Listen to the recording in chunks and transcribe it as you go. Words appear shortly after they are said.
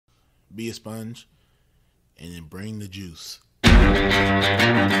be a sponge, and then bring the juice.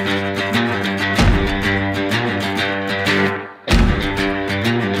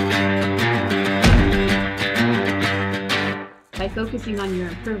 By focusing on your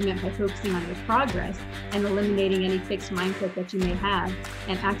improvement, by focusing on your progress, and eliminating any fixed mindset that you may have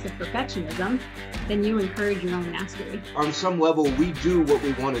and acts of perfectionism, then you encourage your own mastery. On some level, we do what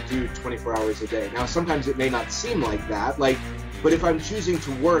we want to do 24 hours a day. Now, sometimes it may not seem like that, but if I'm choosing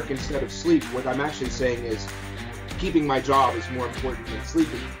to work instead of sleep, what I'm actually saying is keeping my job is more important than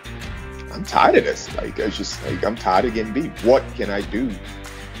sleeping. I'm tired of this. I'm tired of getting beat. What can I do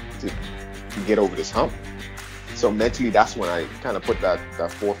to get over this hump? So mentally, that's when I kind of put that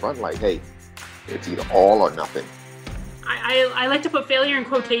forefront, like, hey, it's either all or nothing. I like to put failure in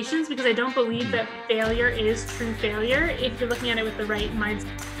quotations because I don't believe that failure is true failure if you're looking at it with the right mindset.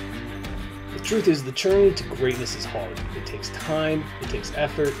 The truth is, the journey to greatness is hard. It takes time, it takes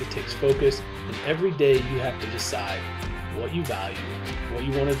effort, it takes focus, and every day you have to decide what you value, what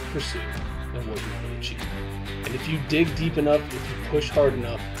you want to pursue, and what you want to achieve. And if you dig deep enough, if you push hard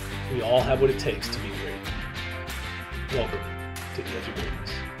enough, we all have what it takes to be great. Welcome to the Edge of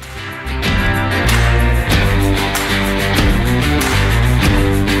Greatness.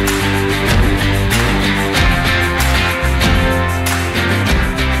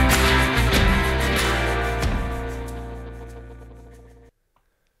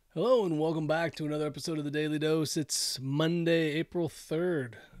 Hello and welcome back to another episode of the Daily Dose. It's Monday, April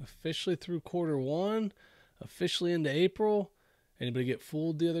 3rd, officially through quarter one, officially into April. Anybody get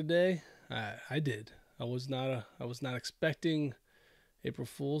fooled the other day? I did. I was not expecting April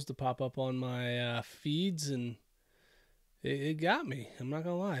Fools to pop up on my feeds, and it got me. I'm not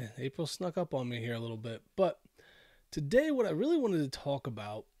gonna lie. April snuck up on me here a little bit. But today, what I really wanted to talk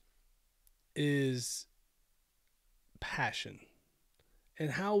about is passion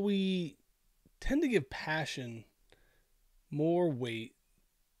and how we tend to give passion more weight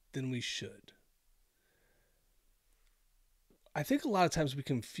than we should. I think a lot of times we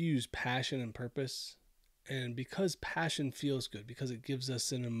confuse passion and purpose. And because passion feels good, because it gives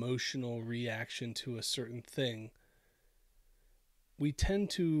us an emotional reaction to a certain thing, we tend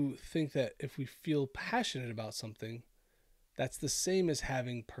to think that if we feel passionate about something, that's the same as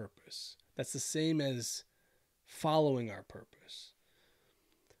having purpose. That's the same as following our purpose.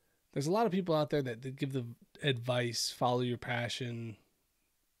 There's a lot of people out there that give the advice, follow your passion,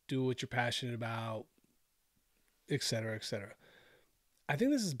 do what you're passionate about, etc., etc. I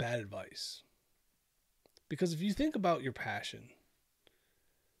think this is bad advice. Because if you think about your passion,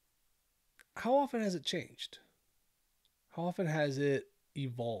 how often has it changed? How often has it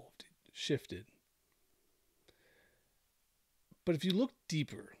evolved, shifted? But if you look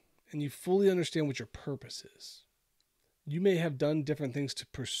deeper and you fully understand what your purpose is, you may have done different things to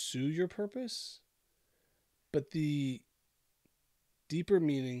pursue your purpose, but the deeper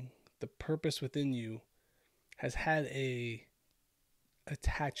meaning, the purpose within you, has had a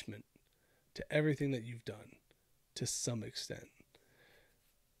attachment to everything that you've done to some extent.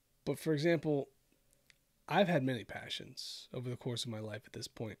 But for example, I've had many passions over the course of my life at this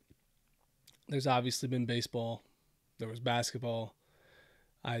point. There's obviously been baseball. There was basketball.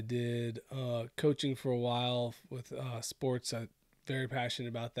 I did coaching for a while with sports. I'm very passionate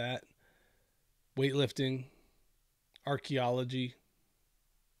about that. Weightlifting, archaeology.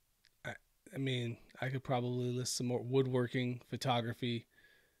 I mean, I could probably list some more. Woodworking, photography,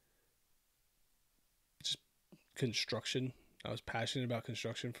 construction. I was passionate about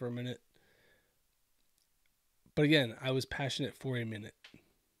construction for a minute. But again, I was passionate for a minute.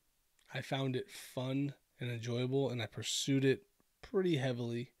 I found it fun and enjoyable, and I pursued it pretty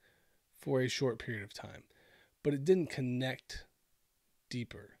heavily for a short period of time. But it didn't connect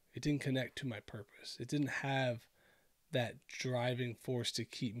deeper. It didn't connect to my purpose. It didn't have that driving force to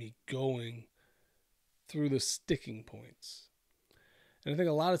keep me going through the sticking points. And I think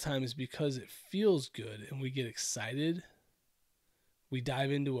a lot of times because it feels good and we get excited, we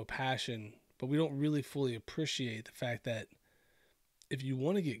dive into a passion, but we don't really fully appreciate the fact that if you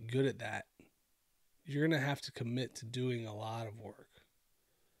want to get good at that, you're going to have to commit to doing a lot of work.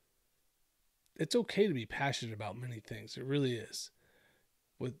 It's okay to be passionate about many things. It really is.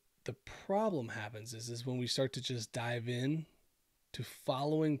 What the problem happens is when we start to just dive in to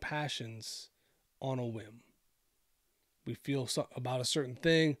following passions on a whim. We feel about a certain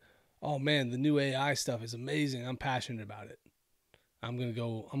thing. Oh man, the new AI stuff is amazing. I'm passionate about it. I'm gonna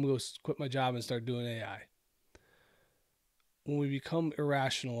go quit my job and start doing AI. When we become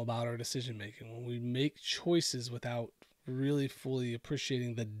irrational about our decision making, when we make choices without really fully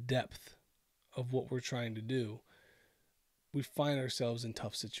appreciating the depth of what we're trying to do, we find ourselves in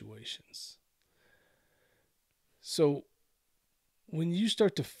tough situations. So when you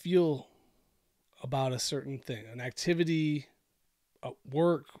start to feel about a certain thing, an activity, at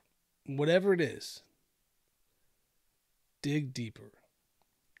work, whatever it is, dig deeper.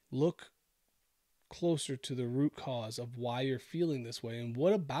 Look closer to the root cause of why you're feeling this way and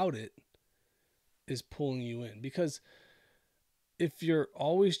what about it is pulling you in. Because if you're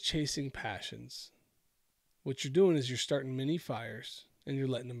always chasing passions, what you're doing is you're starting mini fires and you're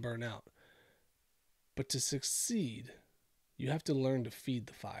letting them burn out. But to succeed, you have to learn to feed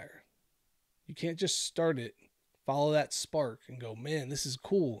the fire. You can't just start it, follow that spark and go, man, this is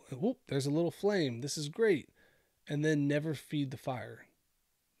cool. And whoop, there's a little flame. This is great. And then never feed the fire.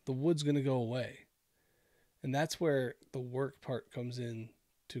 The wood's going to go away. And that's where the work part comes in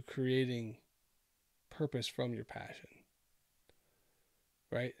to creating purpose from your passion.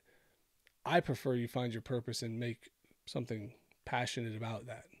 Right? I prefer you find your purpose and make something passionate about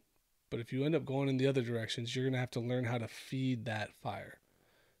that. But if you end up going in the other directions, you're going to have to learn how to feed that fire.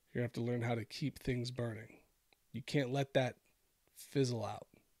 You're going to have to learn how to keep things burning. You can't let that fizzle out.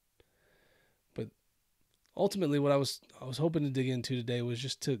 But ultimately what I was hoping to dig into today was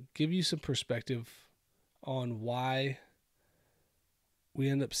just to give you some perspective on why we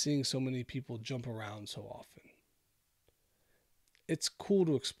end up seeing so many people jump around so often. It's cool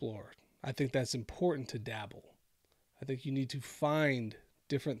to explore. I think that's important to dabble. I think you need to find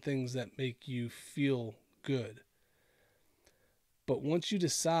different things that make you feel good. But once you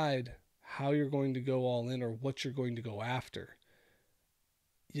decide how you're going to go all in or what you're going to go after,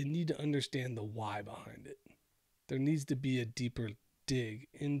 you need to understand the why behind it. There needs to be a deeper dig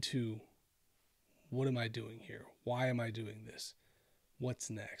into what am I doing here? Why am I doing this? What's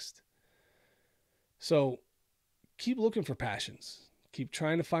next? So keep looking for passions. Keep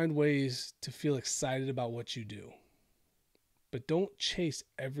trying to find ways to feel excited about what you do. But don't chase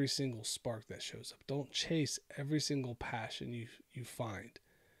every single spark that shows up. Don't chase every single passion you find.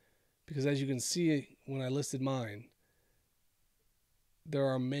 Because as you can see when I listed mine, there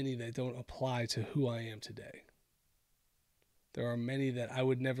are many that don't apply to who I am today. There are many that I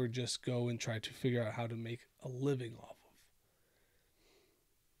would never just go and try to figure out how to make a living off of.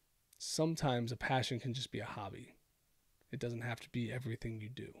 Sometimes a passion can just be a hobby. It doesn't have to be everything you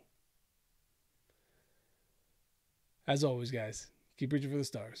do. As always, guys, keep reaching for the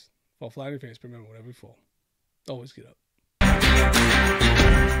stars. Fall flat on your face, but remember, whenever you fall, always get up.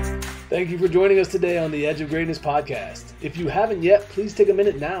 Thank you for joining us today on the Edge of Greatness podcast. If you haven't yet, please take a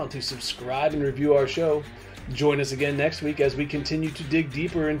minute now to subscribe and review our show. Join us again next week as we continue to dig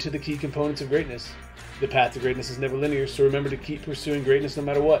deeper into the key components of greatness. The path to greatness is never linear, so remember to keep pursuing greatness no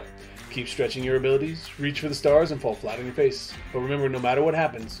matter what. Keep stretching your abilities, reach for the stars, and fall flat on your face. But remember, no matter what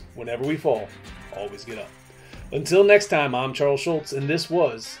happens, whenever we fall, always get up. Until next time, I'm Charles Schultz, and this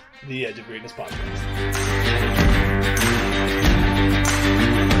was the Edge of Greatness podcast.